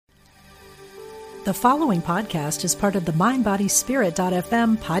The following podcast is part of the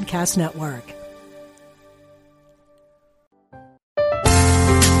MindBodySpirit.fm podcast network.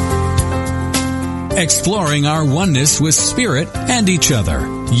 Exploring our oneness with Spirit and each other.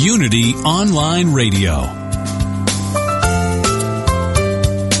 Unity Online Radio.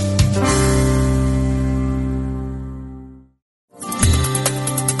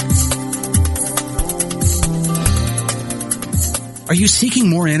 Are you seeking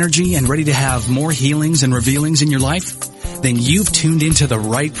more energy and ready to have more healings and revealings in your life? Then you've tuned into the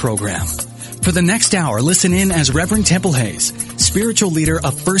right program. For the next hour, listen in as Reverend Temple Hayes, spiritual leader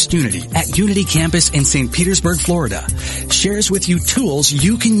of First Unity at Unity Campus in St. Petersburg, Florida, shares with you tools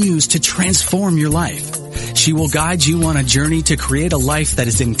you can use to transform your life. She will guide you on a journey to create a life that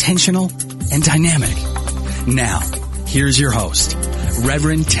is intentional and dynamic. Now, here's your host,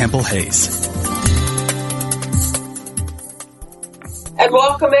 Reverend Temple Hayes. And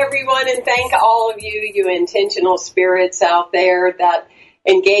welcome everyone, and thank all of you intentional spirits out there that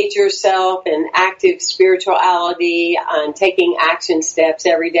engage yourself in active spirituality and taking action steps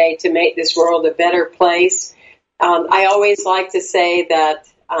every day to make this world a better place. I always like to say that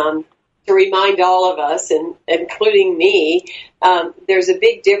to remind all of us, and including me, there's a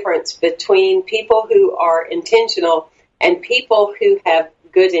big difference between people who are intentional and people who have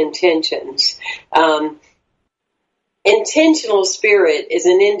good intentions. Intentional spirit is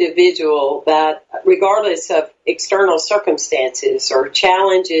an individual that, regardless of external circumstances or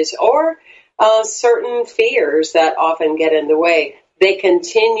challenges or certain fears that often get in the way, they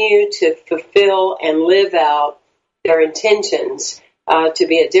continue to fulfill and live out their intentions to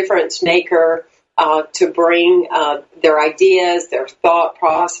be a difference maker, to bring their ideas, their thought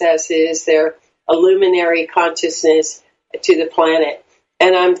processes, their illuminary consciousness to the planet.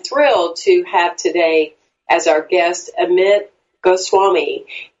 And I'm thrilled to have today as our guest, Amit Goswami.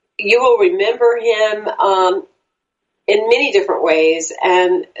 You will remember him in many different ways,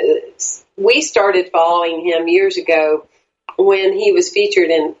 and we started following him years ago when he was featured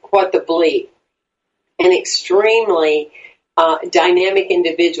in What the Bleep, an extremely dynamic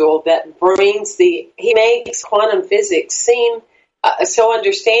individual that he makes quantum physics seem so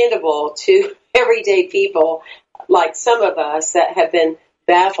understandable to everyday people like some of us that have been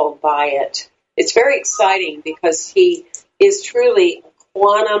baffled by it. It's very exciting because he is truly a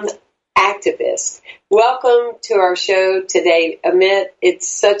quantum activist. Welcome to our show today, Amit. It's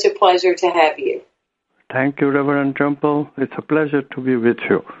such a pleasure to have you. Thank you, Reverend Temple. It's a pleasure to be with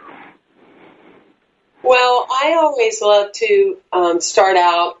you. Well, I always love to start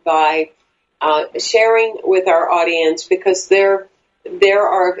out by sharing with our audience, because there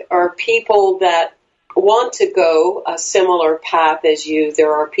are people that want to go a similar path as you.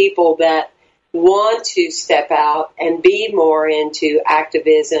 There are people that want to step out and be more into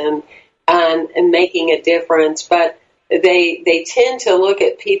activism and making a difference, but they tend to look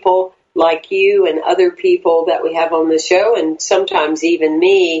at people like you and other people that we have on the show, and sometimes even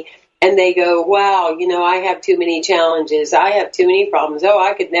me, and they go, wow, I have too many challenges, I have too many problems,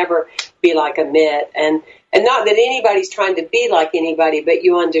 I could never be like Amit. And not that anybody's trying to be like anybody, but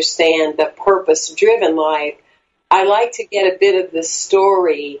you understand the purpose-driven life. I like to get a bit of the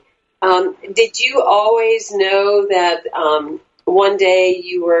story. Did you always know that one day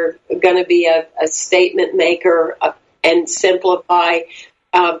you were going to be a statement maker and simplify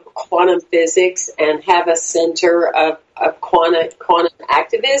quantum physics and have a center of quantum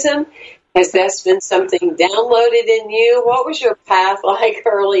activism? Has that been something downloaded in you? What was your path like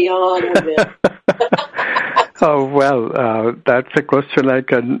early on with it? That's a question I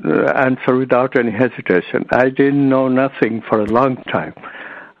can answer without any hesitation. I didn't know nothing for a long time.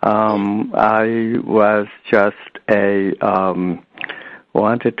 I was just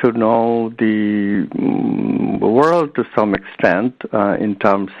wanted to know the world to some extent in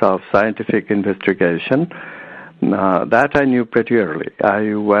terms of scientific investigation. That I knew pretty early.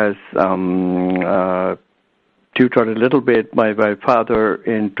 I was tutored a little bit by my father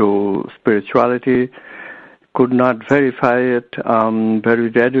into spirituality. Could not verify it very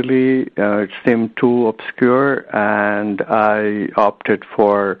readily. It seemed too obscure, and I opted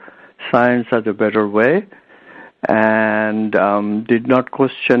for science as a better way, and did not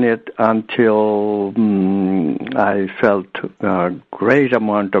question it until I felt a great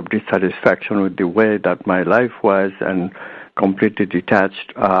amount of dissatisfaction with the way that my life was, and completely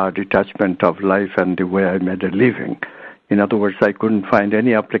detachment of life and the way I made a living. In other words, I couldn't find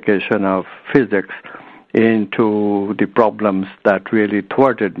any application of physics into the problems that really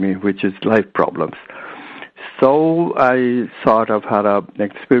thwarted me, which is life problems. So I sort of had an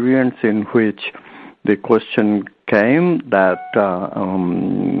experience in which the question came that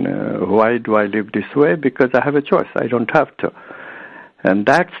why do I live this way? Because I have a choice. I don't have to. And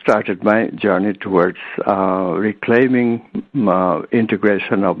that started my journey towards reclaiming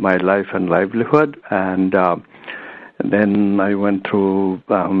integration of my life and livelihood. And then I went through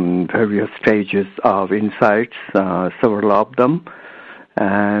various stages of insights, several of them.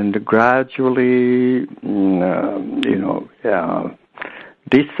 And gradually,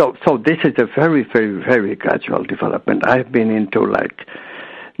 this is a very, very, very gradual development. I've been into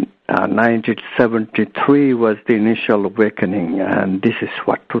 1973 was the initial awakening, and this is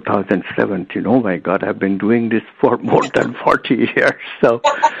 2017. Oh my God, I've been doing this for more than 40 years. So,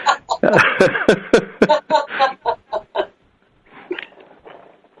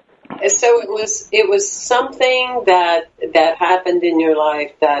 So it was something that happened in your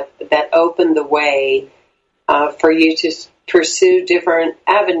life that opened the way for you to pursue different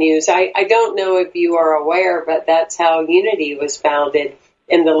avenues. I don't know if you are aware, but that's how Unity was founded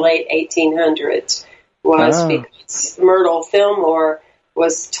in the late 1800s. Because Myrtle Fillmore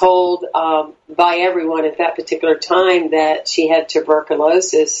was told by everyone at that particular time that she had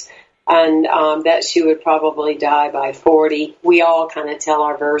tuberculosis, and that she would probably die by 40. We all kind of tell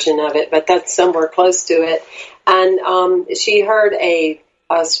our version of it, but that's somewhere close to it. And she heard a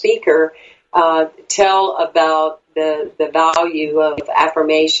speaker tell about the value of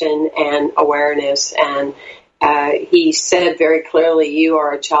affirmation and awareness. And he said very clearly, you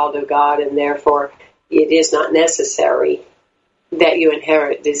are a child of God, and therefore it is not necessary that you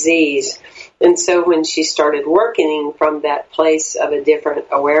inherit disease. And so when she started working from that place of a different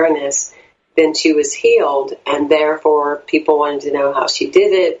awareness, then she was healed, and therefore people wanted to know how she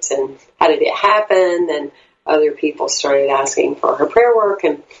did it and how did it happen, and other people started asking for her prayer work,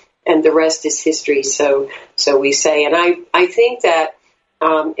 and the rest is history, so we say. And I think that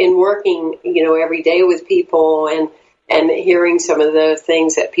in working, every day with people and hearing some of the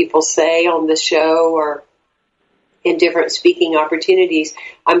things that people say on the show or in different speaking opportunities,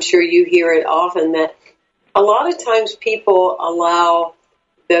 I'm sure you hear it often that a lot of times people allow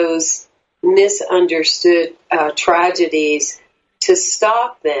those misunderstood tragedies to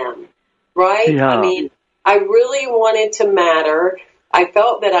stop them, right? Yeah. I mean, I really wanted to matter. I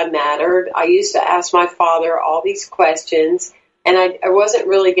felt that I mattered. I used to ask my father all these questions, and I wasn't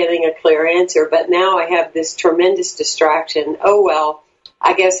really getting a clear answer, but now I have this tremendous distraction. Oh, well,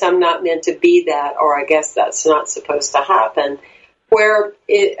 I guess I'm not meant to be that, or I guess that's not supposed to happen, where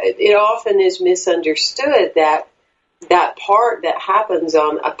it often is misunderstood that part that happens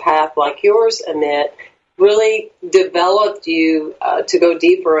on a path like yours, Amit, really developed you to go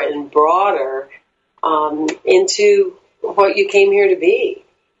deeper and broader into what you came here to be.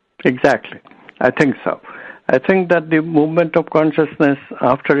 Exactly. I think so. I think that the movement of consciousness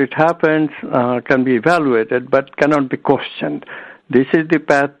after it happens can be evaluated but cannot be questioned. This is the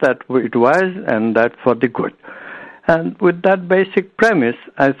path that it was, and that's for the good. And with that basic premise,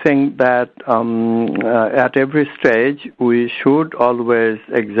 I think that at every stage we should always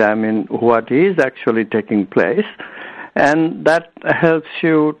examine what is actually taking place, and that helps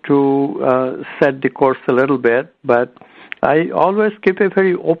you to set the course a little bit. But I always keep a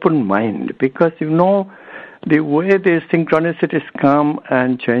very open mind, because the way the synchronicities come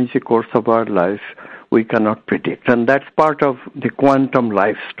and change the course of our life, we cannot predict. And that's part of the quantum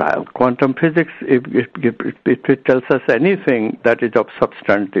lifestyle. Quantum physics, if it tells us anything that is of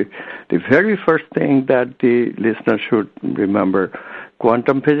substance, the very first thing that the listener should remember,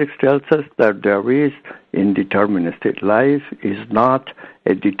 quantum physics tells us that there is indeterminacy. Life is not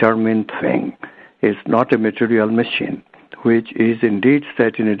a determined thing. It's not a material machine, which is indeed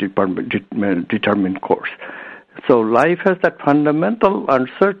set in a determined course. So life has that fundamental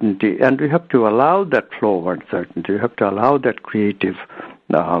uncertainty, and we have to allow that flow of uncertainty. We have to allow that creative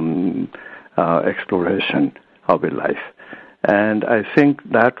exploration of a life. And I think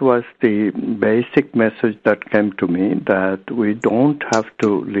that was the basic message that came to me, that we don't have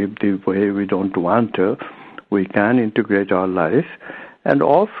to live the way we don't want to. We can integrate our life. And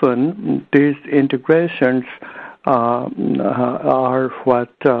often these integrations are what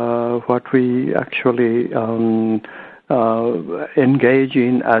we actually engage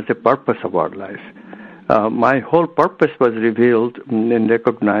in as a purpose of our life. My whole purpose was revealed in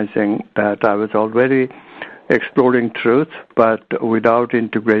recognizing that I was already exploring truth, but without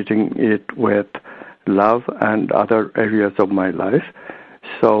integrating it with love and other areas of my life.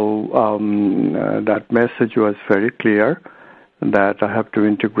 So that message was very clear, that I have to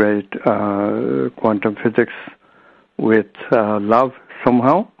integrate quantum physics with love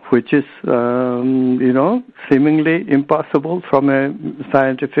somehow, which is, seemingly impossible from a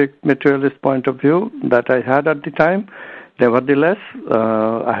scientific materialist point of view that I had at the time. Nevertheless,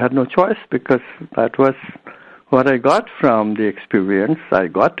 I had no choice because that was what I got from the experience. I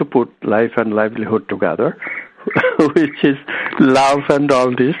got to put life and livelihood together, which is love and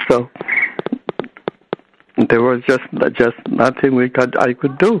all this. So there was just nothing I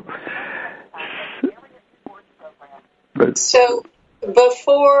could do. But so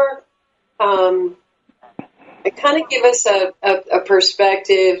before, kind of give us a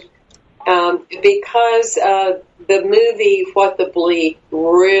perspective, because the movie What the Bleep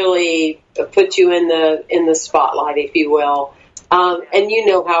really put you in the spotlight, if you will. And you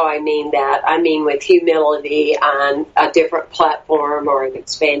know how I mean that. I mean with humility on a different platform or an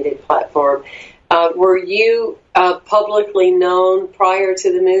expanded platform. Were you publicly known prior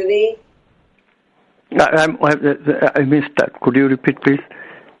to the movie? I missed that. Could you repeat, please?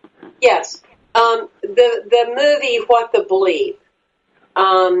 Yes. The movie What the Bleep.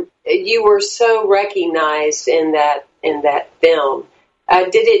 You were so recognized in that film.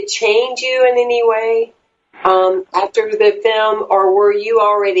 Did it change you in any way after the film, or were you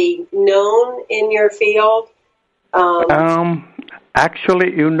already known in your field?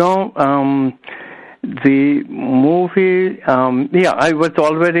 Actually, the movie, I was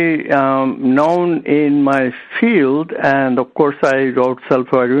already known in my field, and of course I wrote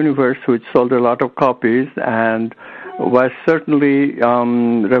Self-Aware Universe, which sold a lot of copies, and was certainly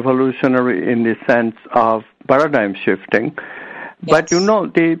revolutionary in the sense of paradigm shifting. But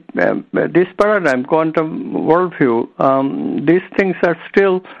this paradigm, quantum worldview, these things are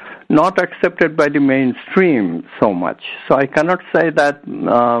still not accepted by the mainstream so much. So I cannot say that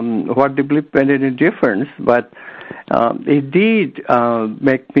what the Bleep made any difference, but it did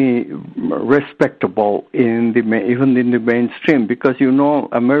make me respectable even in the mainstream, because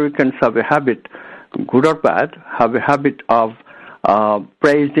Americans have a habit, good or bad, have a habit of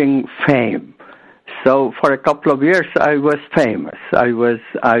praising fame. So for a couple of years, I was famous. I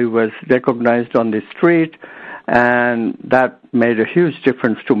was recognized on the street, and that made a huge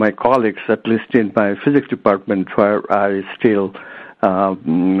difference to my colleagues, at least in my physics department, where I still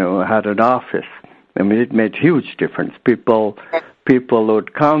had an office. I mean, it made huge difference. People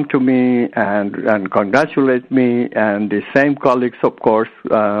would come to me and congratulate me, and the same colleagues, of course,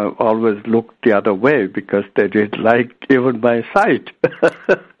 always looked the other way because they didn't like even my sight.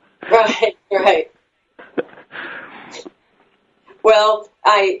 Right. Well,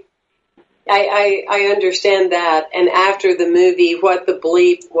 I understand that, and after the movie What the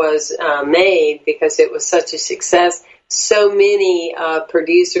Bleep was made, because it was such a success, so many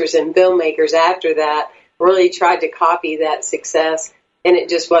producers and filmmakers after that really tried to copy that success, and it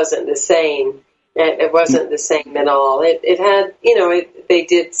just wasn't the same. It wasn't the same at all. It had, they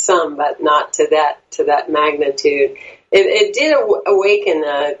did some, but not to that magnitude. It did awaken,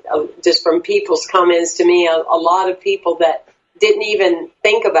 just from people's comments to me, a lot of people that didn't even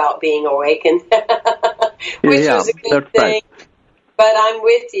think about being awakened, which was a good thing. Right. But I'm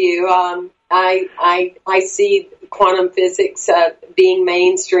with you. I see quantum physics being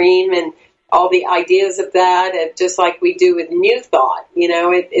mainstream and all the ideas of that, just like we do with New Thought.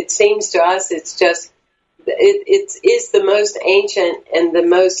 It seems to us it's just it's the most ancient and the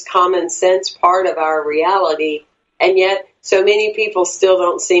most common sense part of our reality, and yet so many people still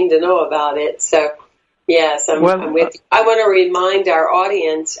don't seem to know about it. So. Yes, I'm with you. I want to remind our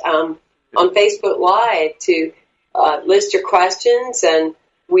audience on Facebook Live to list your questions, and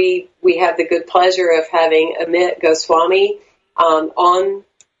we have the good pleasure of having Amit Goswami on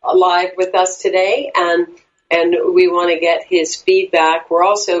live with us today, and we want to get his feedback. We're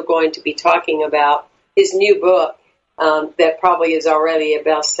also going to be talking about his new book that probably is already a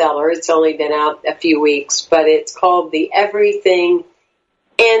bestseller. It's only been out a few weeks, but it's called The Everything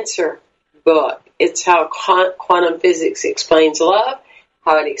Answer Book. It's how quantum physics explains love,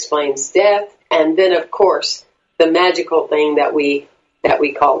 how it explains death, and then, of course, the magical thing that we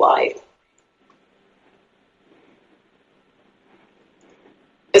call life.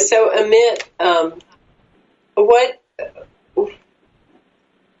 So, Amit, what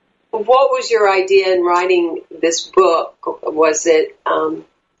was your idea in writing this book? Was it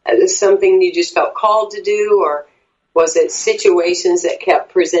something you just felt called to do, or was it situations that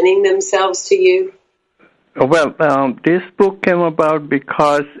kept presenting themselves to you? Well, this book came about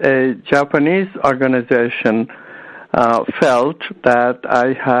because a Japanese organization felt that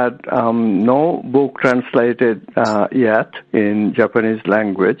I had no book translated yet in Japanese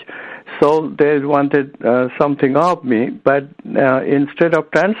language. So they wanted something of me, but instead of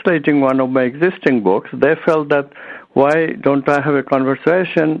translating one of my existing books, they felt that why don't I have a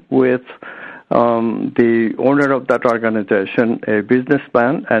conversation with the owner of that organization, a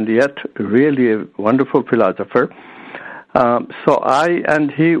businessman, and yet really a wonderful philosopher. So I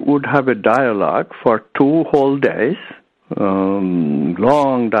and he would have a dialogue for 2 whole days,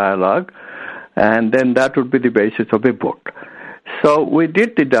 long dialogue, and then that would be the basis of a book. So we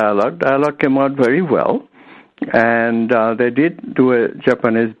did the dialogue. Dialogue came out very well, and they did do a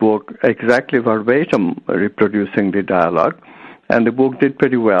Japanese book exactly verbatim reproducing the dialogue, and the book did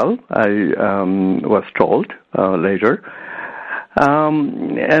pretty well, I was told later.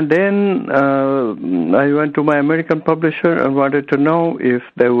 And then I went to my American publisher and wanted to know if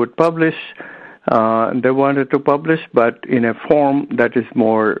they would publish. They wanted to publish, but in a form that is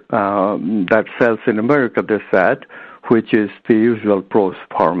more, that sells in America, they said, which is the usual prose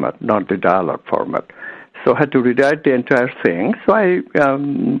format, not the dialogue format. So I had to rewrite the entire thing. So I,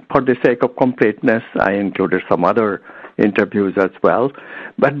 for the sake of completeness, I included some other interviews as well.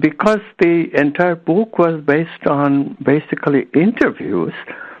 But because the entire book was based on basically interviews,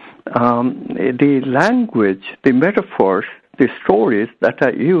 the language, the metaphors, the stories that I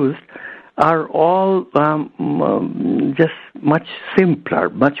used are all just much simpler,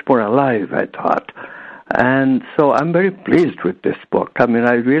 much more alive, I thought. And so I'm very pleased with this book. I mean,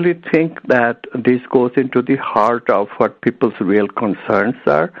 I really think that this goes into the heart of what people's real concerns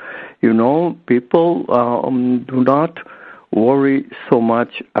are. You know, people do not worry so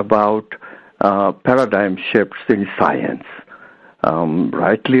much about paradigm shifts in science,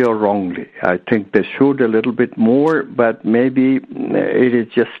 rightly or wrongly. I think they should a little bit more, but maybe it is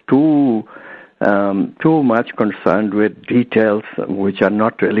just too much concerned with details which are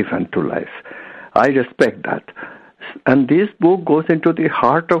not relevant to life. I respect that. And this book goes into the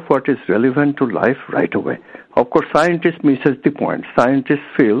heart of what is relevant to life right away. Of course, scientists misses the point. Scientists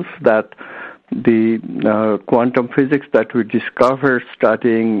feel that the quantum physics that we discover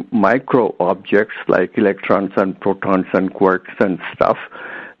studying micro objects like electrons and protons and quarks and stuff,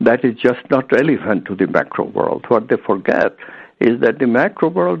 that is just not relevant to the macro world. What they forget is that the macro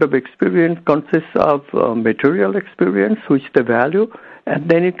world of experience consists of material experience, which they value, and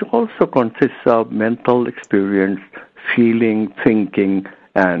then it also consists of mental experience, feeling, thinking,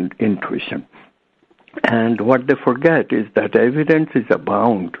 and intuition. And what they forget is that evidence is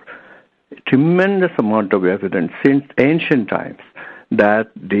abound, a tremendous amount of evidence since ancient times, that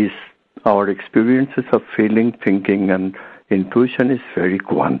our experiences of feeling, thinking, and intuition is very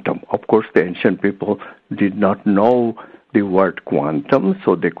quantum. Of course, the ancient people did not know the word quantum,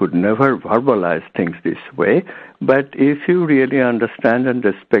 so they could never verbalize things this way. But if you really understand and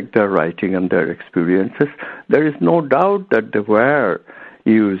respect their writing and their experiences, there is no doubt that they were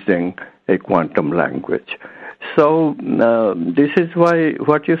using a quantum language. So this is why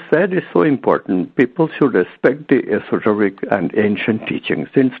what you said is so important. People should respect the esoteric and ancient teachings.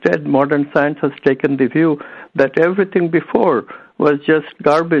 Instead, modern science has taken the view that everything before was just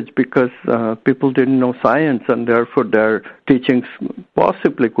garbage because people didn't know science, and therefore their teachings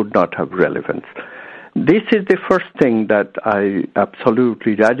possibly could not have relevance. This is the first thing that I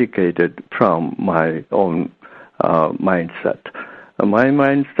absolutely eradicated from my own mindset. My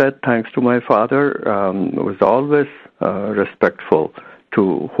mindset, thanks to my father, was always respectful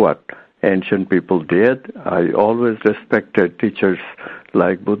to what ancient people did. I always respected teachers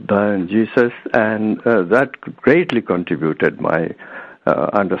like Buddha and Jesus, and that greatly contributed my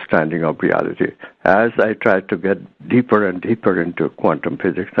understanding of reality. As I tried to get deeper and deeper into quantum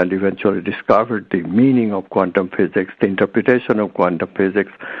physics and eventually discovered the meaning of quantum physics, the interpretation of quantum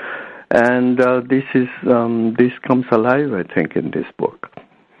physics, and this comes alive, I think, in this book.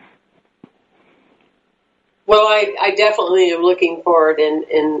 Well, I definitely am looking forward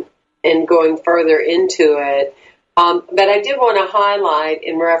in going further into it. But I did want to highlight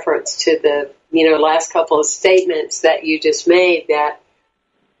in reference to the last couple of statements that you just made that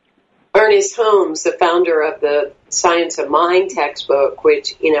Ernest Holmes, the founder of the Science of Mind textbook,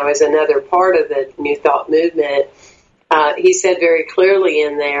 which is another part of the New Thought movement, he said very clearly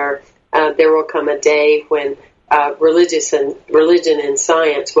in there, there will come a day when religion and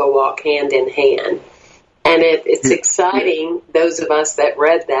science will walk hand in hand. And it's exciting, those of us that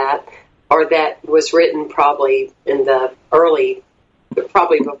read that, or that was written probably in the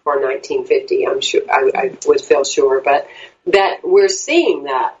probably before 1950, I'm sure, I would feel sure, but that we're seeing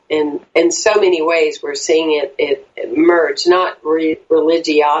that in so many ways. We're seeing it emerge, not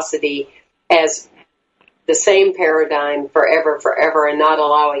religiosity as the same paradigm forever, and not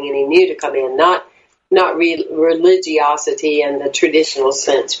allowing any new to come in, not religiosity in the traditional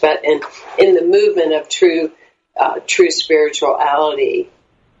sense, but in the movement of true spirituality.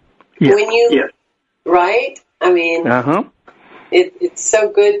 Yes. When you, yes. Right? I mean, it's so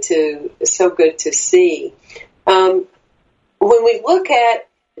good to see. When we look at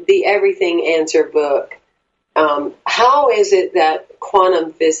the Everything Answer book, how is it that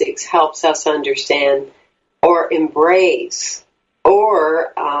quantum physics helps us understand or embrace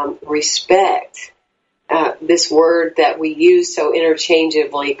or respect this word that we use so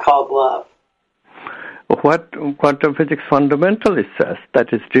interchangeably called love? What quantum physics fundamentally says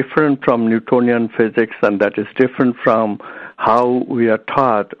that is different from Newtonian physics, and that is different from how we are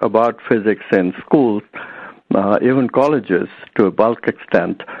taught about physics in schools, even colleges to a bulk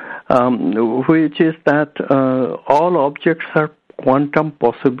extent, which is that all objects are quantum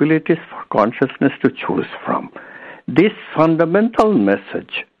possibilities for consciousness to choose from. This fundamental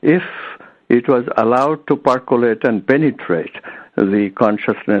message, if it was allowed to percolate and penetrate the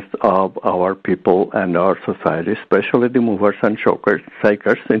consciousness of our people and our society, especially the movers and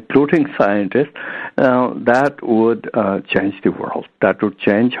shakers, including scientists, that would change the world. That would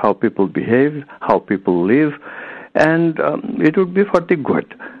change how people behave, how people live, and it would be for the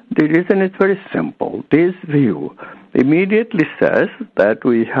good. The reason is very simple. This view immediately says that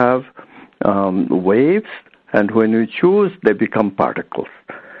we have waves, and when we choose, they become particles.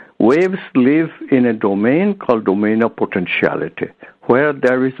 Waves live in a domain called domain of potentiality, where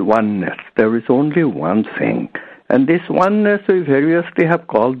there is oneness. There is only one thing. And this oneness we variously have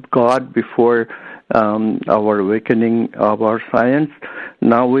called God before our awakening of our science.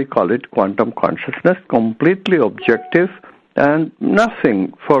 Now we call it quantum consciousness, completely objective, and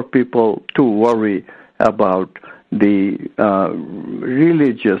nothing for people to worry about the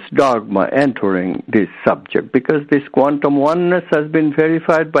religious dogma entering this subject, because this quantum oneness has been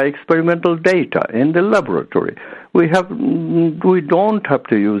verified by experimental data in the laboratory. We don't have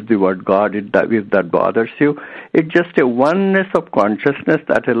to use the word God if that bothers you. It's just a oneness of consciousness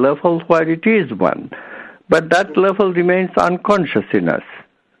at a level where it is one. But that level remains unconscious in us.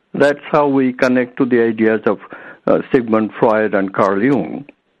 That's how we connect to the ideas of Sigmund Freud and Carl Jung.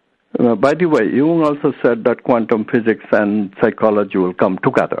 By the way, Jung also said that quantum physics and psychology will come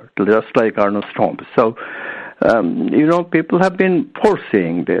together, just like Ernest Holmes. So, people have been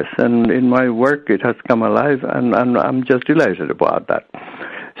foreseeing this, and in my work it has come alive, and I'm just delighted about that.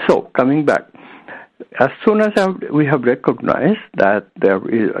 So, coming back, as soon as we have recognized that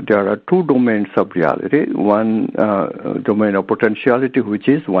there are two domains of reality, one domain of potentiality, which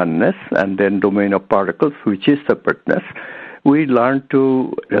is oneness, and then domain of particles, which is separateness, we learn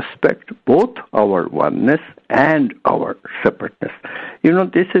to respect both our oneness and our separateness.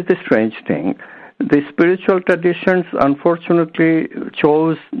 This is the strange thing. The spiritual traditions, unfortunately,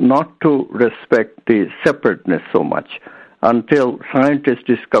 chose not to respect the separateness so much until scientists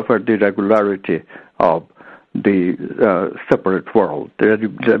discovered the regularity of the separate world, the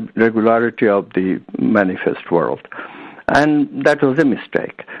regularity of the manifest world. And that was a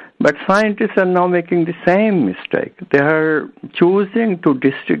mistake. But scientists are now making the same mistake. They are choosing to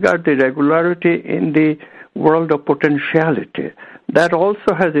disregard the regularity in the world of potentiality. That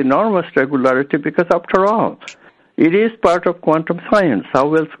also has enormous regularity because, after all, it is part of quantum science.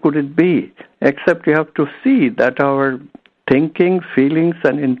 How else could it be? Except you have to see that our thinking, feelings,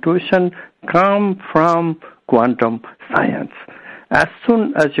 and intuition come from quantum science. As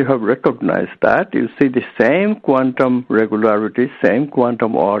soon as you have recognized that, you see the same quantum regularity, same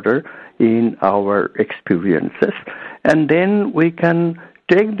quantum order in our experiences, and then we can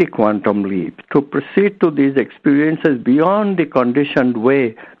take the quantum leap to proceed to these experiences beyond the conditioned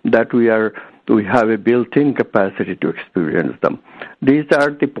way that we have a built-in capacity to experience them. These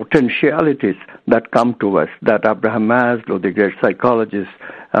are the potentialities that come to us, that Abraham Maslow, the great psychologist,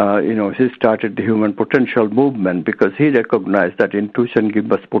 he started the human potential movement because he recognized that intuition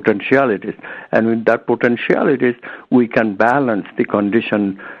gives us potentialities. And with that potentialities, we can balance the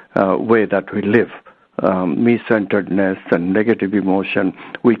conditioned way that we live. Me-centeredness and negative emotion,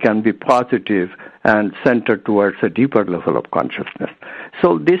 we can be positive and centered towards a deeper level of consciousness.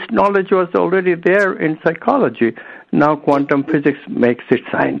 So this knowledge was already there in psychology. Now quantum physics makes it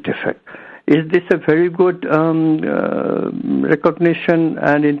scientific. Is this a very good recognition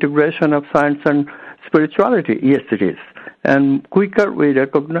and integration of science and spirituality? Yes, it is. And quicker we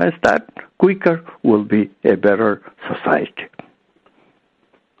recognize that, quicker will be a better society.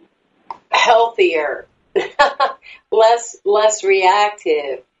 Healthier, less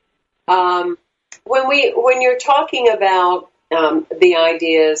reactive. When you're talking about the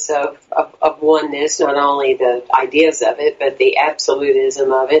ideas of oneness, not only the ideas of it, but the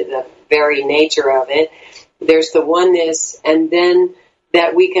absolutism of it, the very nature of it, there's the oneness, and then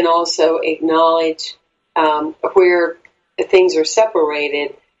that we can also acknowledge where things are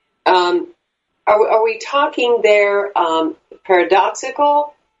separated. Are we talking there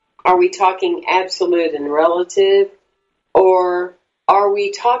paradoxical? Are we talking absolute and relative? Or are we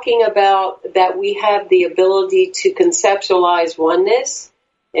talking about that we have the ability to conceptualize oneness,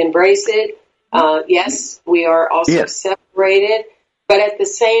 embrace it? Yes, we are also separated, but at the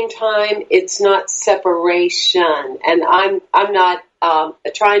same time, it's not separation. And I'm not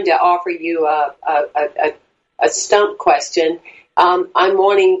trying to offer you a stump question. I'm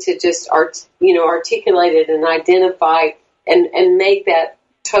wanting to just articulate it and identify and make that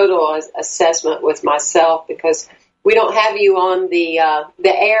total assessment with myself, because we don't have you on the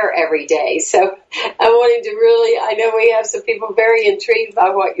air every day. So I wanted to I know we have some people very intrigued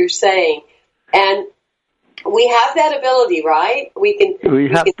by what you're saying. And we have that ability, right? We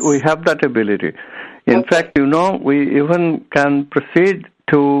have that ability. In fact, we even can proceed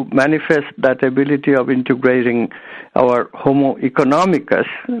to manifest that ability of integrating our homo economicus.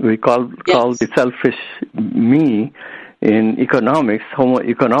 We call the selfish me in economics, homo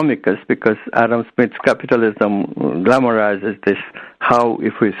economicus, because Adam Smith's capitalism glamorizes this, how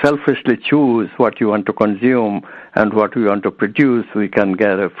if we selfishly choose what you want to consume and what we want to produce, we can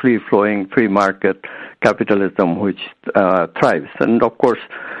get a free-flowing, free market capitalism which thrives. And of course,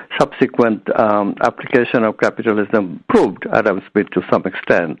 subsequent application of capitalism proved Adam Smith to some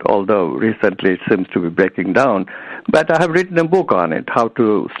extent, although recently it seems to be breaking down. But I have written a book on it, how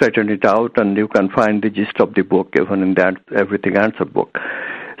to straighten it out, and you can find the gist of the book even in that Everything Answered book.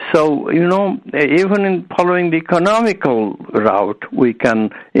 So, even in following the economical route, we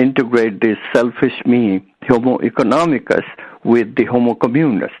can integrate this selfish me, homo economicus, with the homo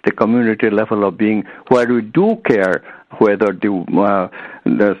communis, the community level of being, where we do care whether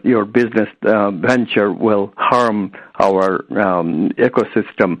your business venture will harm our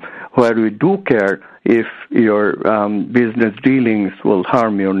ecosystem, where we do care if your business dealings will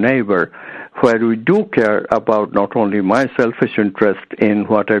harm your neighbor, where we do care about not only my selfish interest in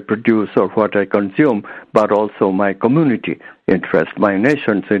what I produce or what I consume, but also my community interest, my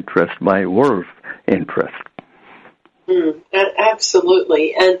nation's interest, my world's interest.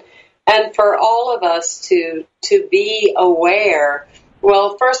 Absolutely. And for all of us to be aware,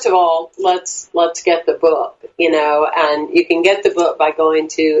 well, first of all, let's get the book, and you can get the book by going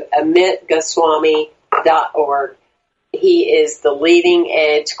to amitgoswami.org. He is the leading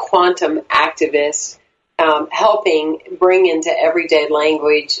edge quantum activist, helping bring into everyday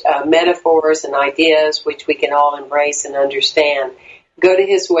language metaphors and ideas which we can all embrace and understand. Go to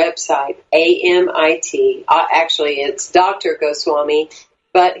his website, AMIT. Actually, it's Dr. Goswami,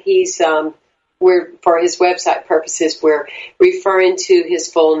 but he's for his website purposes, we're referring to his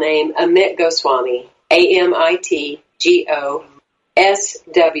full name, Amit Goswami,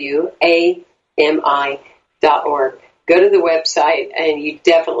 AmitGoswami.org. Go to the website, and you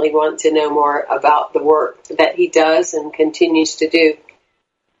definitely want to know more about the work that he does and continues to do.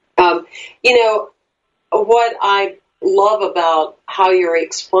 What I love about how you're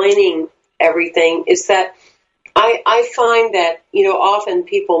explaining everything is that I find that, often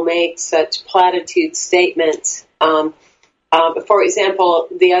people make such platitude statements. For example,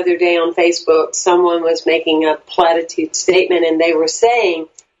 the other day on Facebook, someone was making a platitude statement, and they were saying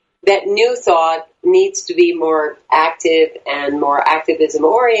that New Thought needs to be more active and more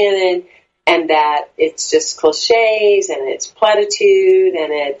activism-oriented, and that it's just cliches, and it's platitude,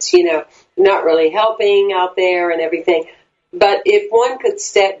 and it's, not really helping out there and everything. But if one could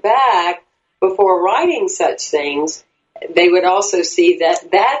step back before writing such things, they would also see that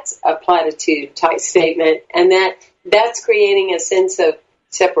that's a platitude-type statement, and that's creating a sense of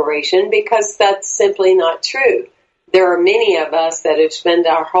separation, because that's simply not true. There are many of us that have spent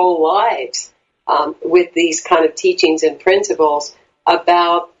our whole lives with these kind of teachings and principles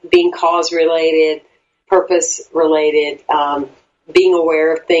about being cause-related, purpose-related, being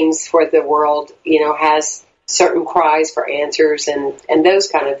aware of things where the world, has certain cries for answers and those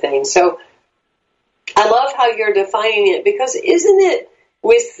kind of things. So I love how you're defining it, because isn't it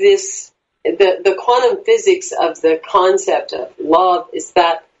with this, the quantum physics of the concept of love is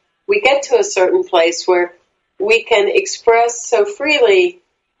that we get to a certain place where we can express so freely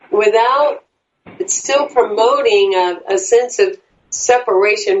without it's still promoting a sense of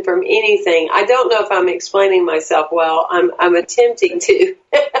separation from anything. I don't know if I'm explaining myself well. I'm attempting to.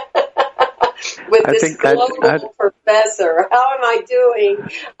 With this global professor, how am I doing?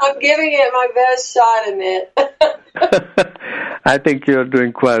 I'm giving it my best shot in it. I think you're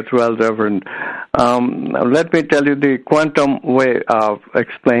doing quite well, Reverend. Let me tell you the quantum way of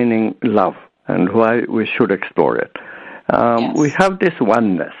explaining love and why we should explore it. Yes. We have this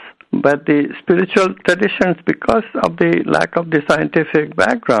oneness, but the spiritual traditions, because of the lack of the scientific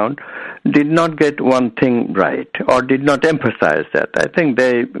background, did not get one thing right or did not emphasize that. I think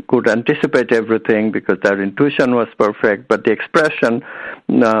they could anticipate everything because their intuition was perfect, but the expression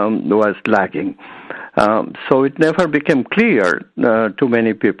was lagging. So it never became clear to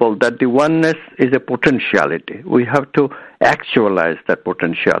many people that the oneness is a potentiality. We have to actualize that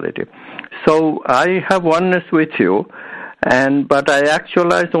potentiality. So I have oneness with you, but I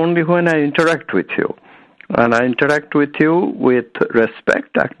actualize only when I interact with you. And I interact with you with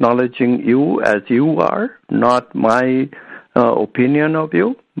respect, acknowledging you as you are, not my opinion of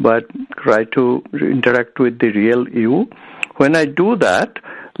you, but try to interact with the real you. When I do that,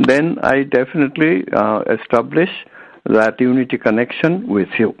 then I definitely establish that unity connection with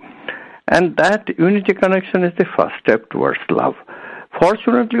you. And that unity connection is the first step towards love.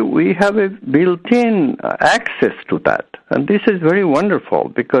 Fortunately, we have a built-in access to that. And this is very wonderful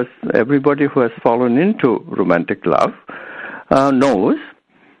because everybody who has fallen into romantic love knows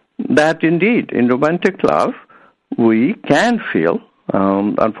that indeed in romantic love we can feel.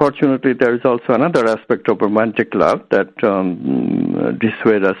 Unfortunately, there is also another aspect of romantic love that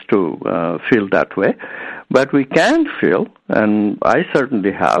dissuades us to feel that way. But we can feel, and I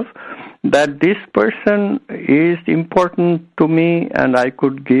certainly have, that this person is important to me and I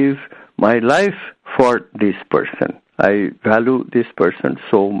could give my life for this person. I value this person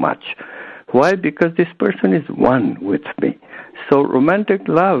so much. Why? Because this person is one with me. So romantic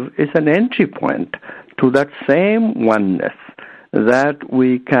love is an entry point to that same oneness that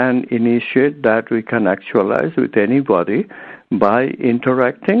we can initiate, that we can actualize with anybody by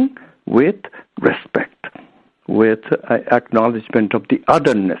interacting with respect, with acknowledgement of the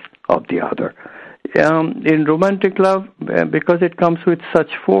otherness of the other. In romantic love, because it comes with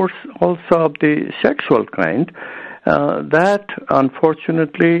such force also of the sexual kind, that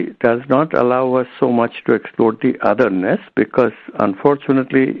unfortunately does not allow us so much to explore the otherness because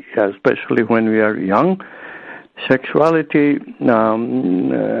unfortunately, especially when we are young, sexuality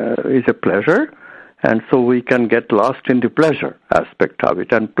is a pleasure, and so we can get lost in the pleasure aspect of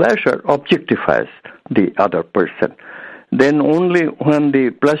it, and pleasure objectifies the other person. Then only when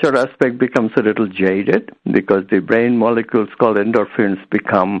the pleasure aspect becomes a little jaded, because the brain molecules called endorphins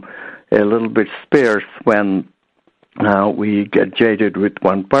become a little bit sparse when we get jaded with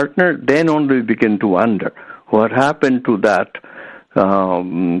one partner, then only we begin to wonder what happened to that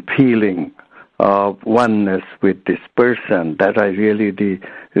feeling of oneness with this person that I really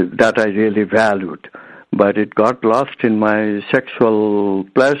valued. But it got lost in my sexual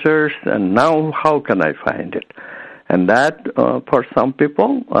pleasures, and now how can I find it? And that, for some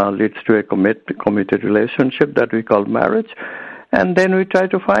people, leads to a committed relationship that we call marriage. And then we try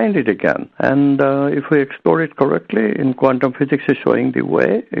to find it again. And if we explore it correctly, in quantum physics is showing the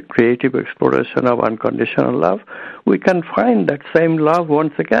way, a creative exploration of unconditional love, we can find that same love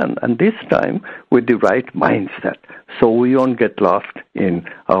once again, and this time with the right mindset, so we don't get lost in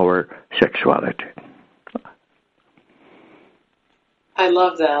our sexuality. I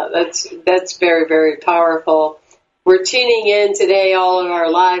love that. That's very, very powerful. We're tuning in today, all of our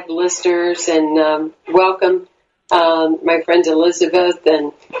live listeners, and welcome my friend Elizabeth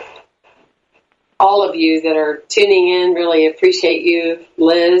and all of you that are tuning in. Really appreciate you,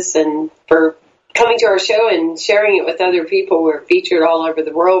 Liz, and for coming to our show and sharing it with other people. We're featured all over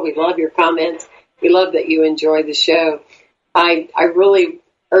the world. We love your comments. We love that you enjoy the show. I really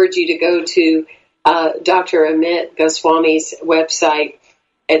urge you to go to Dr. Amit Goswami's website,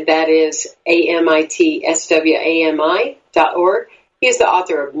 and that is AMITSWAMI.org. He is the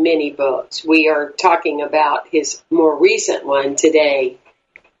author of many books. We are talking about his more recent one today,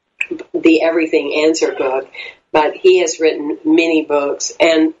 the Everything Answer book, but he has written many books,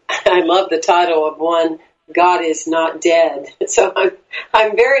 and I love the title of one, God is Not Dead. So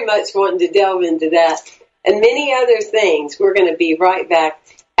I'm very much wanting to delve into that and many other things. We're going to be right back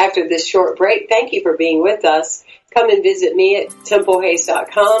after this short break. Thank you for being with us. Come and visit me at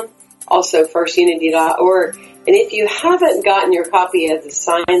templehayes.com, also firstunity.org. And if you haven't gotten your copy of the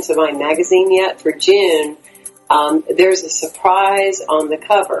Science of Mind magazine yet for June, there's a surprise on the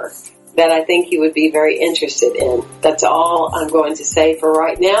cover that I think you would be very interested in. That's all I'm going to say for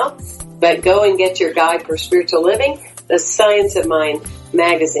right now. But go and get your guide for spiritual living, the Science of Mind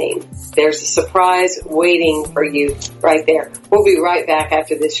magazine. There's a surprise waiting for you right there. We'll be right back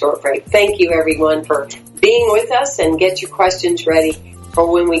after this short break. Thank you, everyone, for being with us, and get your questions ready for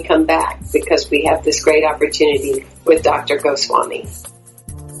when we come back, because we have this great opportunity with Dr. Goswami.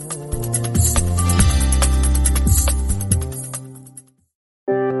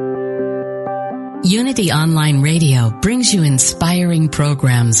 Unity Online Radio brings you inspiring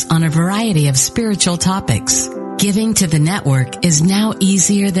programs on a variety of spiritual topics. Giving to the network is now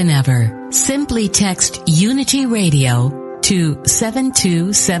easier than ever. Simply text Unity Radio to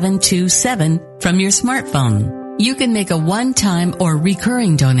 72727 from your smartphone. You can make a one-time or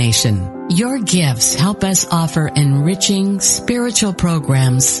recurring donation. Your gifts help us offer enriching spiritual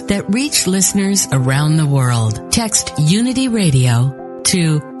programs that reach listeners around the world. Text Unity Radio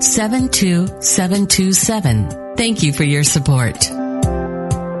to 72727. Thank you for your support.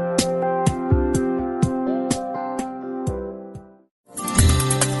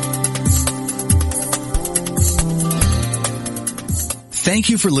 Thank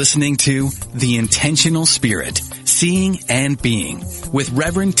you for listening to The Intentional Spirit, Seeing and Being with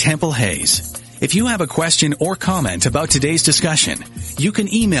Reverend Temple Hayes. If you have a question or comment about today's discussion, you can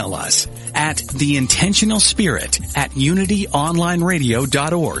email us at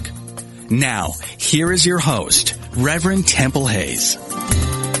theintentionalspirit@unityonlineradio.org. Now, here is your host, Reverend Temple Hayes.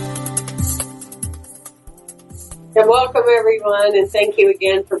 And welcome, everyone, and thank you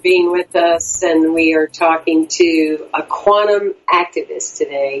again for being with us. And we are talking to a quantum activist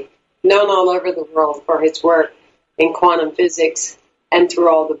today, known all over the world for his work in quantum physics and through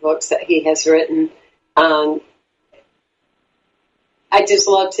all the books that he has written. I just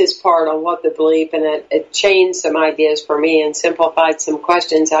loved his part on what the belief, and it changed some ideas for me and simplified some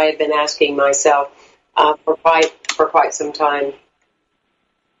questions I had been asking myself for quite some time.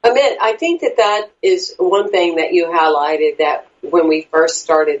 Amit, I think that is one thing that you highlighted that when we first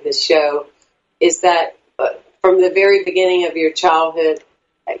started the show is that from the very beginning of your childhood,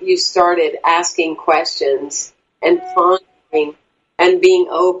 you started asking questions and pondering and being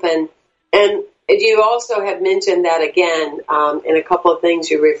open. And you also have mentioned that again in a couple of things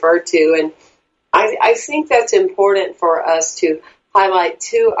you referred to. And I think that's important for us to highlight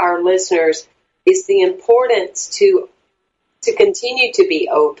to our listeners is the importance to continue to be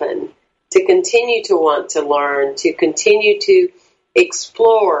open, to continue to want to learn, to continue to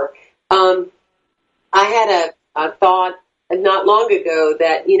explore. I had a thought not long ago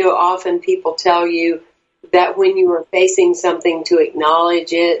that, often people tell you that when you are facing something to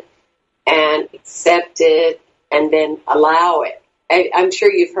acknowledge it and accept it and then allow it. I'm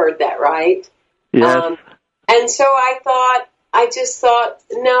sure you've heard that, right? Yes. And so I just thought,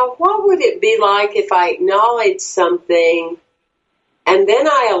 now what would it be like if I acknowledged something and then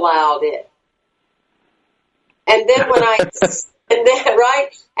I allowed it. And then when I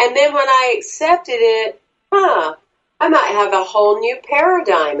accepted it, I might have a whole new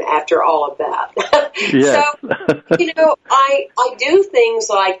paradigm after all of that. Yes. So, I do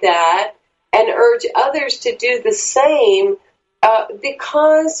things like that and urge others to do the same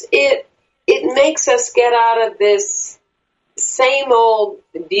because it makes us get out of this same old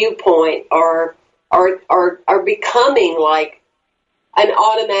viewpoint or becoming like an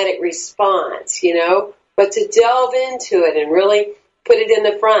automatic response, but to delve into it and really put it in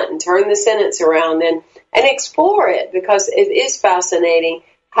the front and turn the sentence around and explore it because it is fascinating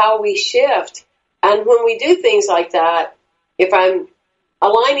how we shift. And when we do things like that, if I'm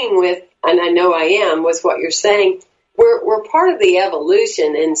aligning with, and I know I am, with what you're saying, we're part of the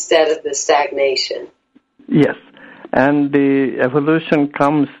evolution instead of the stagnation. Yes. And the evolution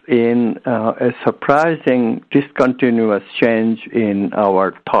comes in a surprising discontinuous change in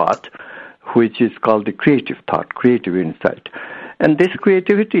our thought, which is called the creative thought, creative insight. And this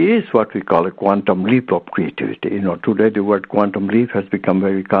creativity is what we call a quantum leap of creativity. Today the word quantum leap has become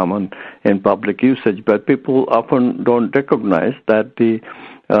very common in public usage, but people often don't recognize that the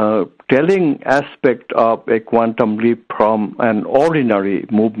telling aspect of a quantum leap from an ordinary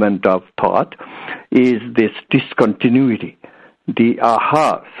movement of thought is this discontinuity, the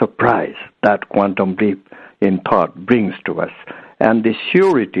aha surprise that quantum leap in thought brings to us, and the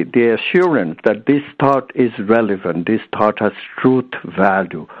surety, the assurance that this thought is relevant, this thought has truth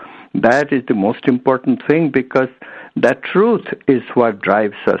value. That is the most important thing because that truth is what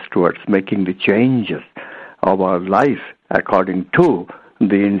drives us towards making the changes of our life according to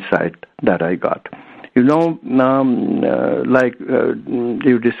the insight that I got. You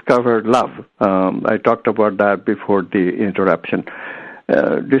discover love. I talked about that before the interruption.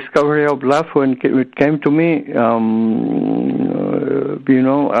 Discovery of love, when it came to me, I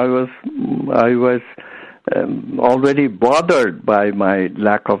was already bothered by my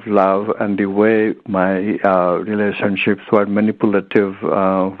lack of love and the way my relationships were manipulative,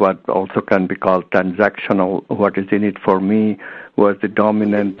 what also can be called transactional. What is in it for me was the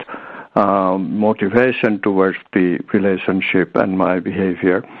dominant motivation towards the relationship and my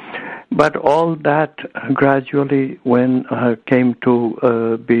behavior. But all that gradually, when I came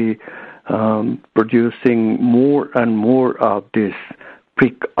to be producing more and more of this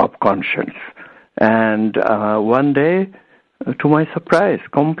prick of conscience And one day, to my surprise,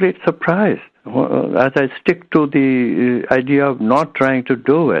 complete surprise, as I stick to the idea of not trying to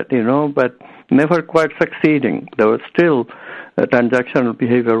do it, but never quite succeeding, there was still a transactional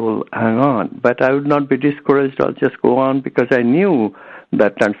behavior will hang on. But I would not be discouraged. I'll just go on because I knew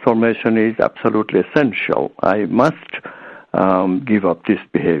that transformation is absolutely essential. I must give up this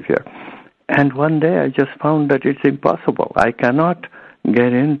behavior. And one day I just found that it's impossible. I cannot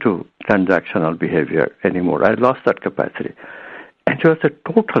get into transactional behavior anymore. I lost that capacity. And it was a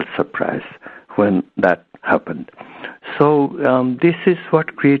total surprise when that happened. So this is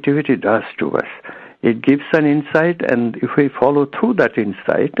what creativity does to us. It gives an insight, and if we follow through that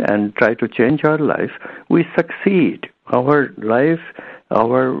insight and try to change our life, we succeed. Our life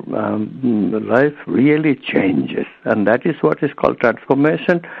really changes, and that is what is called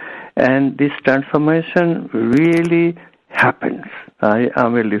transformation. And this transformation really happens. I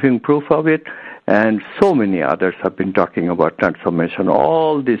am a living proof of it, and so many others have been talking about transformation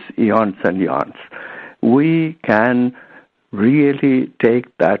all these eons and eons. We can really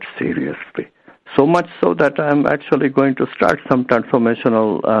take that seriously. So much so that I'm actually going to start some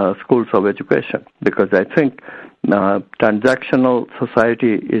transformational schools of education, because I think transactional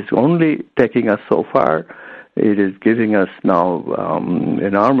society is only taking us so far. It is giving us now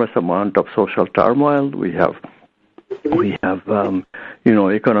enormous amount of social turmoil. We have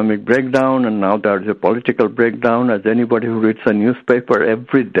economic breakdown, and now there's a political breakdown. As anybody who reads a newspaper,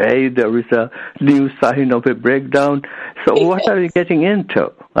 every day there is a new sign of a breakdown. So what are we getting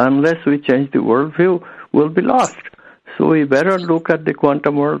into? Unless we change the worldview, we'll be lost. So we better look at the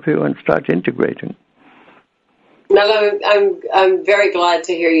quantum worldview and start integrating. Now, I'm very glad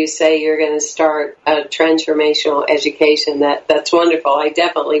to hear you say you're going to start a transformational education. That's wonderful. I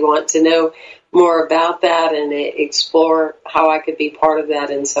definitely want to know more about that and explore how I could be part of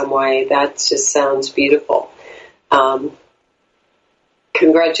that in some way. That just sounds beautiful.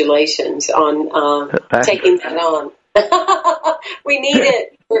 Congratulations on taking that on. We need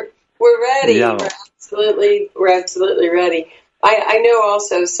it. We're ready. Yeah. We're absolutely ready. I know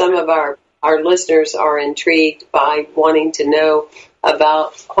also some of our listeners are intrigued by wanting to know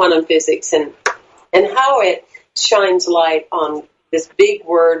about quantum physics and how it shines light on this big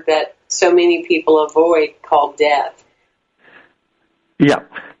word that so many people avoid called death. Yeah.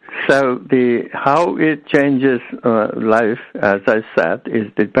 So how it changes life, as I said,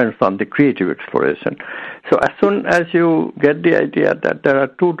 depends on the creative exploration. So as soon as you get the idea that there are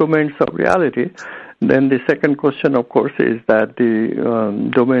two domains of reality, then the second question, of course, is that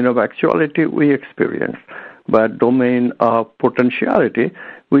the domain of actuality we experience, but domain of potentiality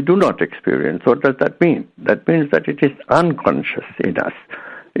we do not experience. What does that mean? That means that it is unconscious in us.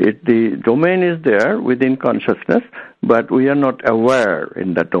 The domain is there within consciousness, but we are not aware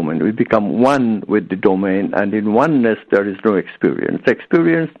in that domain. We become one with the domain, and in oneness there is no experience.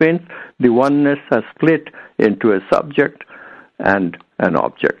 Experience means the oneness has split into a subject and an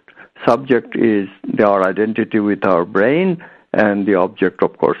object. Subject is our identity with our brain, and the object,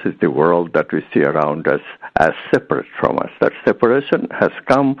 of course, is the world that we see around us as separate from us. That separation has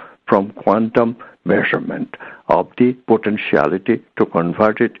come from quantum measurement of the potentiality to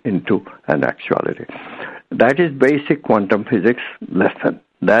convert it into an actuality. That is basic quantum physics lesson.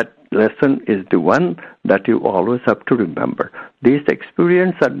 That lesson is the one that you always have to remember. This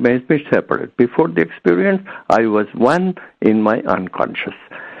experience that made me separate. Before the experience, I was one in my unconscious.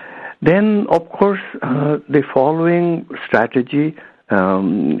 Then, of course, the following strategy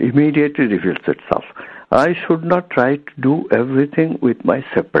immediately reveals itself. I should not try to do everything with my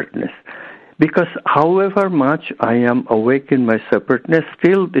separateness, because however much I am awake in my separateness,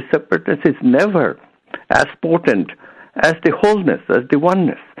 still the separateness is never as potent as the wholeness, as the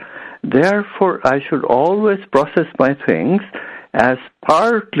oneness. Therefore, I should always process my things as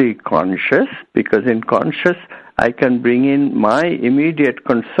partly conscious, because in conscious I can bring in my immediate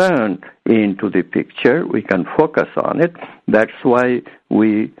concern into the picture. We can focus on it. That's why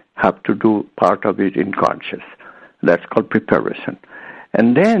we have to do part of it in conscious. That's called preparation.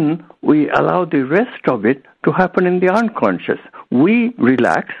 And then we allow the rest of it to happen in the unconscious. We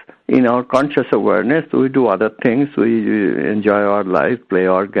relax in our conscious awareness. We do other things. We enjoy our life, play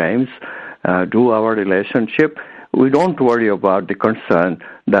our games, do our relationship. We don't worry about the concern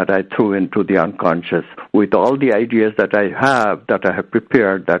that I threw into the unconscious with all the ideas that I have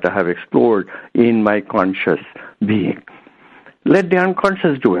prepared, that I have explored in my conscious being. Let the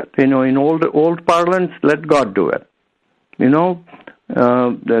unconscious do it. In old parlance, let God do it.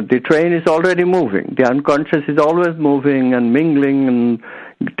 The train is already moving. The unconscious is always moving and mingling and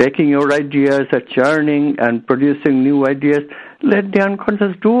taking your ideas, churning and producing new ideas. Let the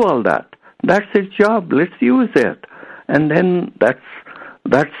unconscious do all that. That's its job. Let's use it. And then that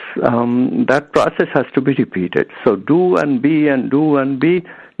process has to be repeated. So do and be and do and be.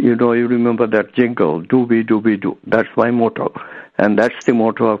 You remember that jingle, do, be, do, be, do. That's my motto. And that's the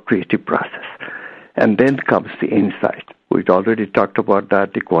motto of creative process. And then comes the insight. We've already talked about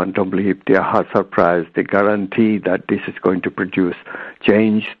that, the quantum leap, the aha surprise, the guarantee that this is going to produce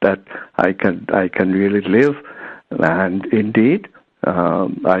change that I can really live. And indeed,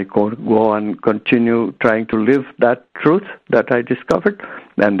 I go and continue trying to live that truth that I discovered.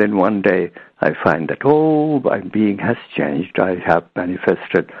 And then one day I find that, my being has changed. I have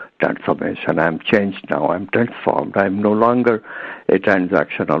manifested transformation. I'm changed now. I'm transformed. I'm no longer a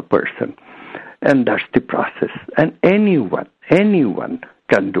transactional person. And that's the process. And anyone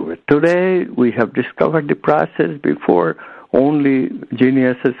can do it. Today we have discovered the process. Before, only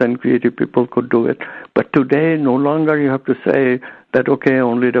geniuses and creative people could do it. But today, no longer you have to say that,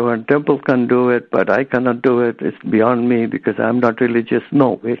 only Reverend Temple can do it, but I cannot do it. It's beyond me because I'm not religious.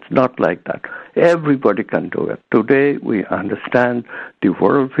 No, it's not like that. Everybody can do it. Today, we understand the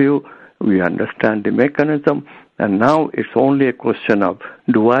worldview, we understand the mechanism, and now it's only a question of,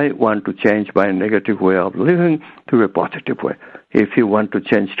 do I want to change my negative way of living to a positive way? If you want to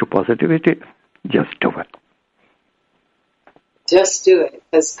change to positivity, just do it. Just do it,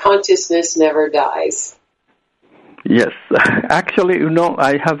 because consciousness never dies. Yes. Actually,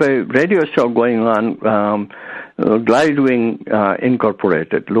 I have a radio show going on, Glidewing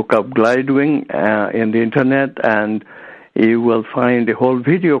Incorporated. Look up Glidewing in the internet, and you will find a whole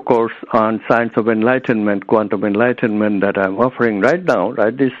video course on science of enlightenment, quantum enlightenment that I'm offering right now.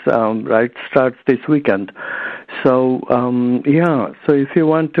 Right starts this weekend. So, so if you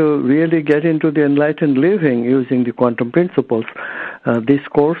want to really get into the enlightened living using the quantum principles, this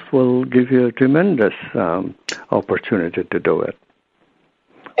course will give you a tremendous opportunity to do it.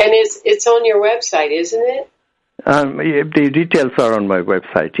 And it's on your website, isn't it? The details are on my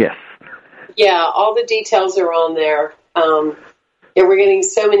website, yes. Yeah, all the details are on there. We're getting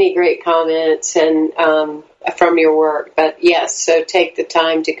so many great comments and from your work. But yes, so take the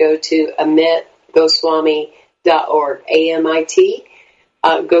time to go to AmitGoswami.org, AMIT,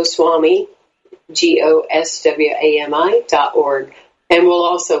 Goswami, GOSWAMI.org, and we'll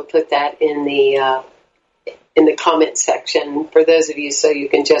also put that in the comment section for those of you, so you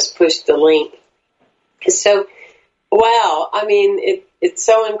can just push the link. So, wow, I mean, it's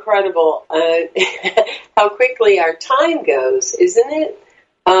so incredible how quickly our time goes, isn't it?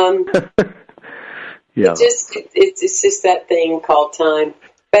 Yeah. It's just that thing called time.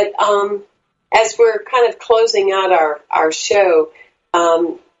 But as we're kind of closing out our show,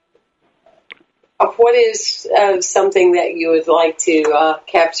 what is something that you would like to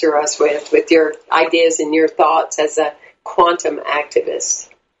capture us with your ideas and your thoughts as a quantum activist?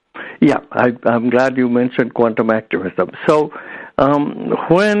 Yeah, I'm glad you mentioned quantum activism. So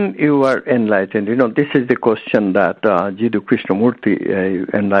when you are enlightened, this is the question that Jiddu Krishnamurti, an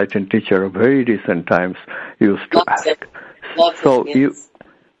enlightened teacher of very recent times, used to ask. So you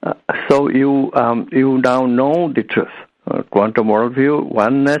now know the truth. Quantum worldview,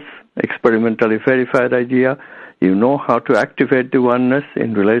 oneness, experimentally verified idea. You know how to activate the oneness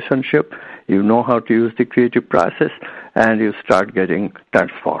in relationship. You know how to use the creative process, and you start getting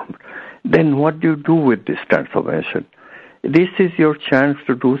transformed. Then what do you do with this transformation? This is your chance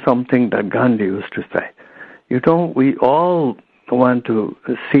to do something that Gandhi used to say. We all want to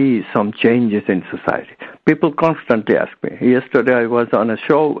see some changes in society. People constantly ask me. Yesterday I was on a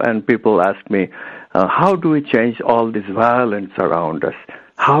show and people asked me, how do we change all this violence around us?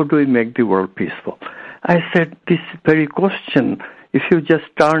 How do we make the world peaceful? I said, this very question, if you just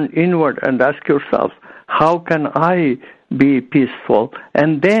turn inward and ask yourself, how can I be peaceful?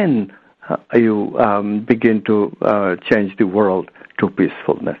 And then you begin to change the world to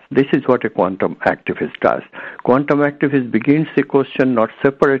peacefulness. This is what a quantum activist does. Quantum activist begins the question not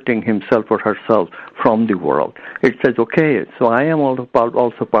separating himself or herself from the world. It says, okay, so I am also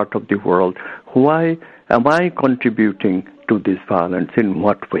part of the world. Why am I contributing to this violence? In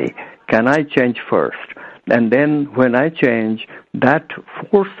what way? Can I change first? And then when I change, that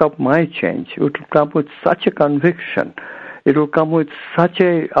force of my change, it will come with such a conviction. It will come with such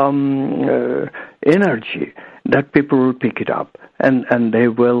a energy that people will pick it up. And they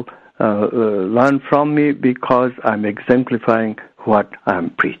will learn from me because I'm exemplifying what I'm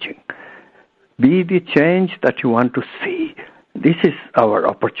preaching. Be the change that you want to see. This is our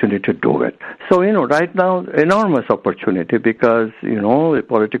opportunity to do it. So, right now, enormous opportunity because, the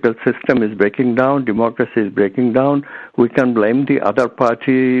political system is breaking down, democracy is breaking down. We can blame the other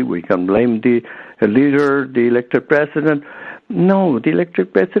party, we can blame the leader, the elected president, No, the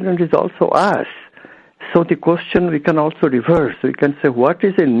elected president is also us. So the question we can also reverse. We can say, what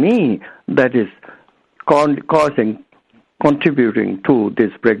is in me that is contributing to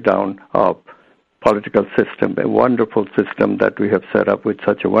this breakdown of political system, a wonderful system that we have set up with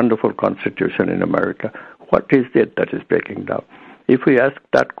such a wonderful constitution in America? What is it that is breaking down? If we ask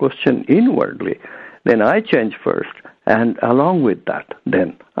that question inwardly, then I change first, and along with that,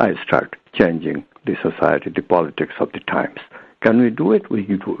 then I start changing the society, the politics of the times. Can we do it? We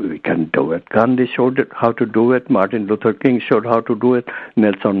can do it. Gandhi showed it how to do it. Martin Luther King showed how to do it.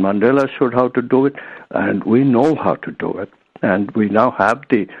 Nelson Mandela showed how to do it. And we know how to do it. And we now have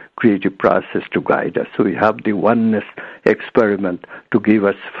the creative process to guide us. So we have the oneness experiment to give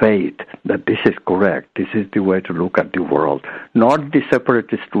us faith that this is correct. This is the way to look at the world. Not the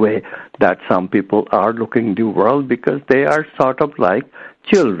separatist way that some people are looking at the world, because they are sort of like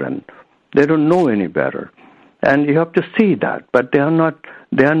children. They don't know any better. And you have to see that. But they are not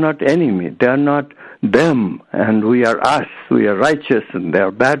enemy. They are not them, and we are us. We are righteous, and they are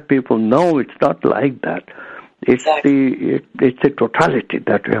bad people. No, it's not like that. It's it's a totality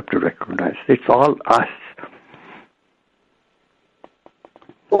that we have to recognize. It's all us.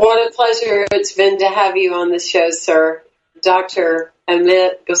 What a pleasure it's been to have you on the show, sir. Dr.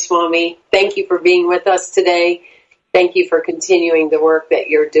 Amit Goswami, thank you for being with us today. Thank you for continuing the work that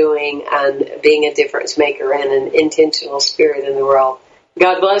you're doing and being a difference maker and an intentional spirit in the world.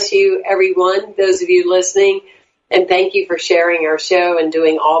 God bless you, everyone, those of you listening, and thank you for sharing our show and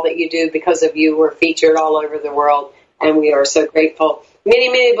doing all that you do. Because of you, we're featured all over the world, and we are so grateful. Many,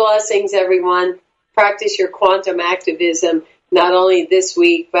 many blessings, everyone. Practice your quantum activism, not only this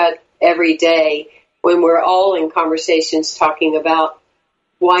week, but every day, when we're all in conversations talking about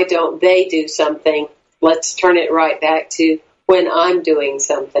why don't they do something. Let's turn it right back to when I'm doing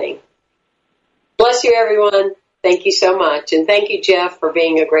something. Bless you, everyone. Thank you so much. And thank you, Jeff, for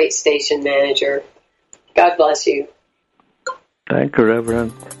being a great station manager. God bless you. Thank you,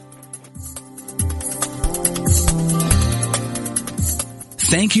 Reverend.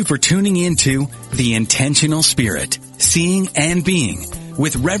 Thank you for tuning in to The Intentional Spirit, Seeing and Being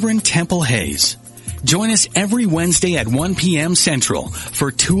with Reverend Temple Hayes. Join us every Wednesday at 1 p.m. Central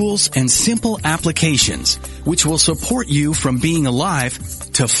for tools and simple applications which will support you from being alive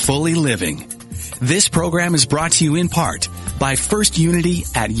to fully living. This program is brought to you in part by First Unity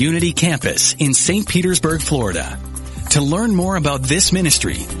at Unity Campus in St. Petersburg, Florida. To learn more about this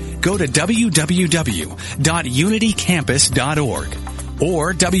ministry, go to www.unitycampus.org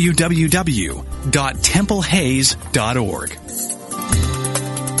or www.templehays.org.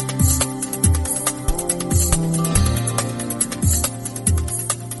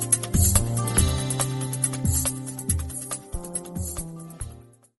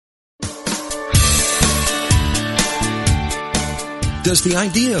 Does the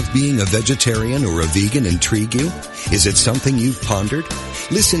idea of being a vegetarian or a vegan intrigue you? Is it something you've pondered?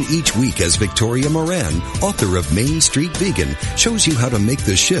 Listen each week as Victoria Moran, author of Main Street Vegan, shows you how to make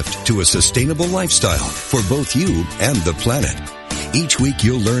the shift to a sustainable lifestyle for both you and the planet. Each week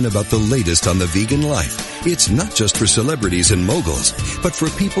you'll learn about the latest on the vegan life. It's not just for celebrities and moguls, but for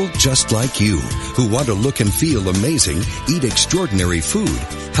people just like you who want to look and feel amazing, eat extraordinary food,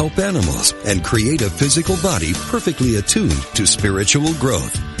 help animals, and create a physical body perfectly attuned to spiritual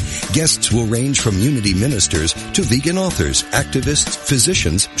growth. Guests will range from Unity ministers to vegan authors, activists,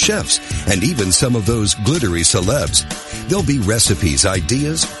 physicians, chefs, and even some of those glittery celebs. There'll be recipes,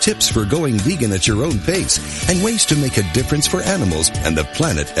 ideas, tips for going vegan at your own pace, and ways to make a difference for animals and the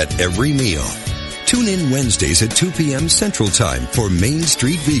planet at every meal. Tune in Wednesdays at 2 p.m. Central Time for Main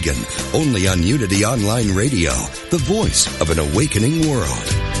Street Vegan, only on Unity Online Radio, the voice of an awakening world.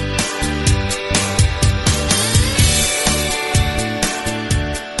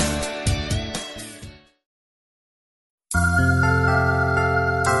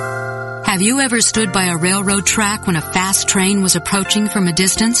 Have you ever stood by a railroad track when a fast train was approaching from a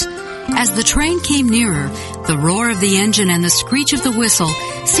distance? As the train came nearer, the roar of the engine and the screech of the whistle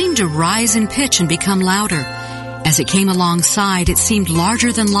seemed to rise in pitch and become louder. As it came alongside, it seemed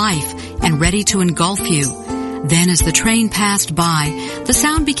larger than life and ready to engulf you. Then as the train passed by, the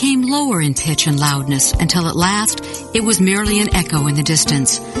sound became lower in pitch and loudness until at last it was merely an echo in the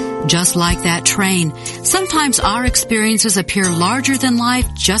distance. Just like that train, sometimes our experiences appear larger than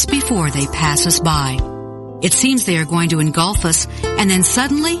life just before they pass us by. It seems they are going to engulf us, and then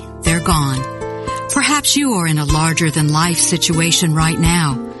suddenly they're gone. Perhaps you are in a larger-than-life situation right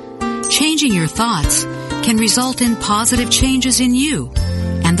now. Changing your thoughts can result in positive changes in you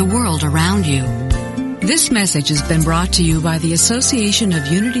and the world around you. This message has been brought to you by the Association of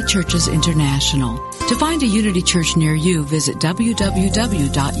Unity Churches International. To find a Unity Church near you, visit www.unity.org.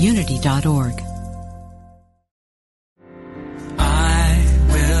 I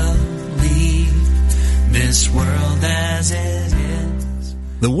will leave this world as it is.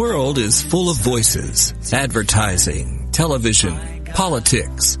 The world is full of voices, advertising, television,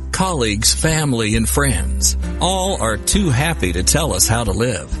 politics, colleagues, family, and friends. All are too happy to tell us how to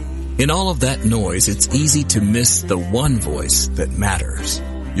live. In all of that noise, it's easy to miss the one voice that matters,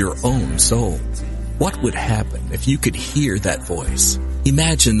 your own soul. What would happen if you could hear that voice?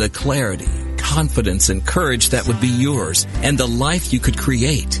 Imagine the clarity, confidence, and courage that would be yours and the life you could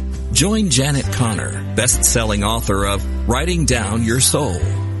create. Join Janet Connor, best-selling author of Writing Down Your Soul,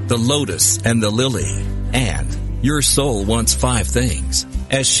 The Lotus and the Lily, and Your Soul Wants 5 Things,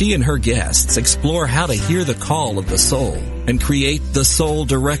 as she and her guests explore how to hear the call of the soul and create the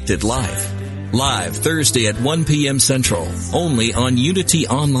soul-directed life. Live Thursday at 1 p.m. Central, only on Unity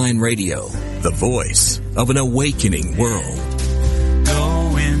Online Radio, the voice of an awakening world.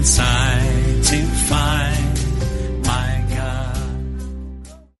 Go inside to find my God.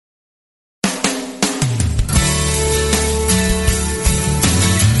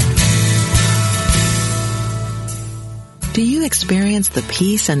 Do you experience the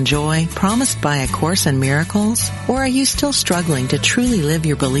peace and joy promised by A Course in Miracles? Or are you still struggling to truly live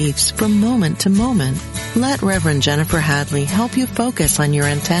your beliefs from moment to moment? Let Reverend Jennifer Hadley help you focus on your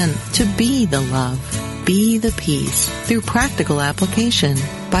intent to be the love, be the peace through practical application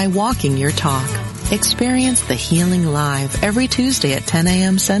by walking your talk. Experience the healing live every Tuesday at 10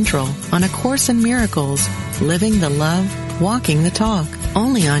 a.m. Central on A Course in Miracles, Living the Love, Walking the Talk,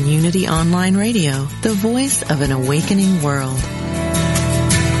 only on Unity Online Radio, the voice of an awakening world.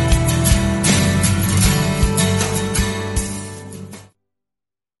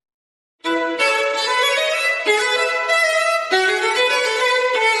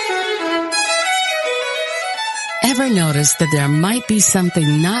 Ever notice that there might be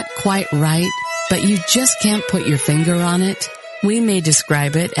something not quite right, but you just can't put your finger on it? We may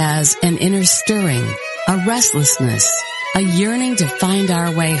describe it as an inner stirring, a restlessness, a yearning to find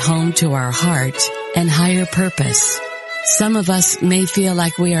our way home to our heart and higher purpose. Some of us may feel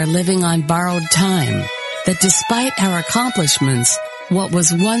like we are living on borrowed time, that despite our accomplishments, what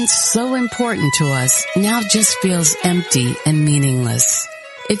was once so important to us now just feels empty and meaningless.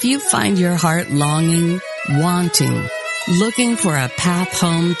 If you find your heart longing, wanting, looking for a path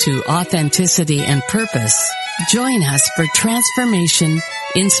home to authenticity and purpose, join us for transformation,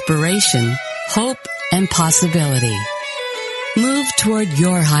 inspiration, hope, and possibility. Move toward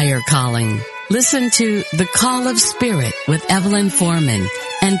your higher calling. Listen to The Call of Spirit with Evelyn Foreman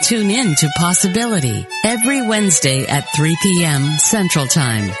and tune in to Possibility every Wednesday at 3 p.m. Central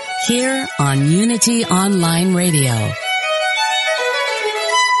Time here on Unity Online Radio.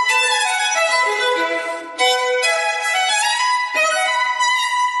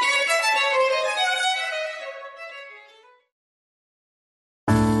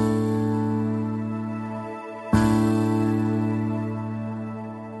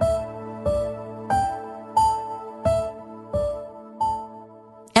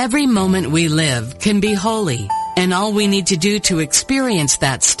 Every moment we live can be holy, and all we need to do to experience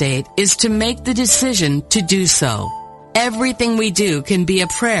that state is to make the decision to do so. Everything we do can be a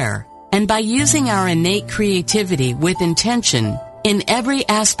prayer, and by using our innate creativity with intention in every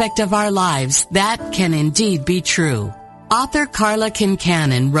aspect of our lives, that can indeed be true. Author Carla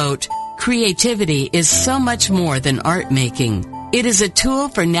Kincannon wrote, "Creativity is so much more than art making. It is a tool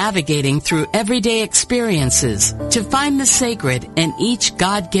for navigating through everyday experiences to find the sacred in each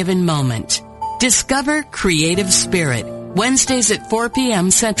God-given moment." Discover Creative Spirit Wednesdays at 4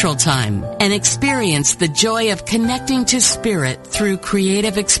 p.m. Central Time and experience the joy of connecting to Spirit through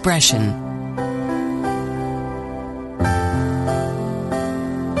creative expression.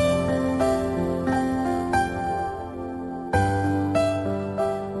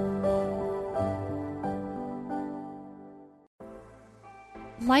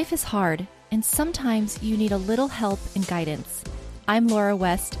 Life is hard, and sometimes you need a little help and guidance. I'm Laura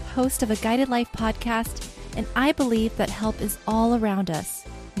West, host of a Guided Life podcast, and I believe that help is all around us.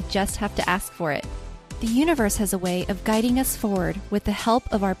 We just have to ask for it. The universe has a way of guiding us forward with the help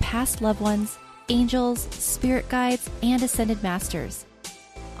of our past loved ones, angels, spirit guides, and ascended masters.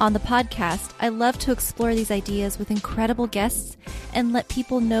 On the podcast, I love to explore these ideas with incredible guests and let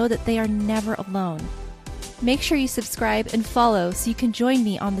people know that they are never alone. Make sure you subscribe and follow so you can join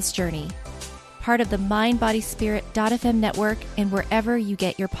me on this journey. Part of the MindBodySpirit.fm network and wherever you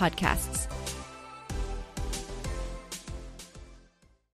get your podcasts.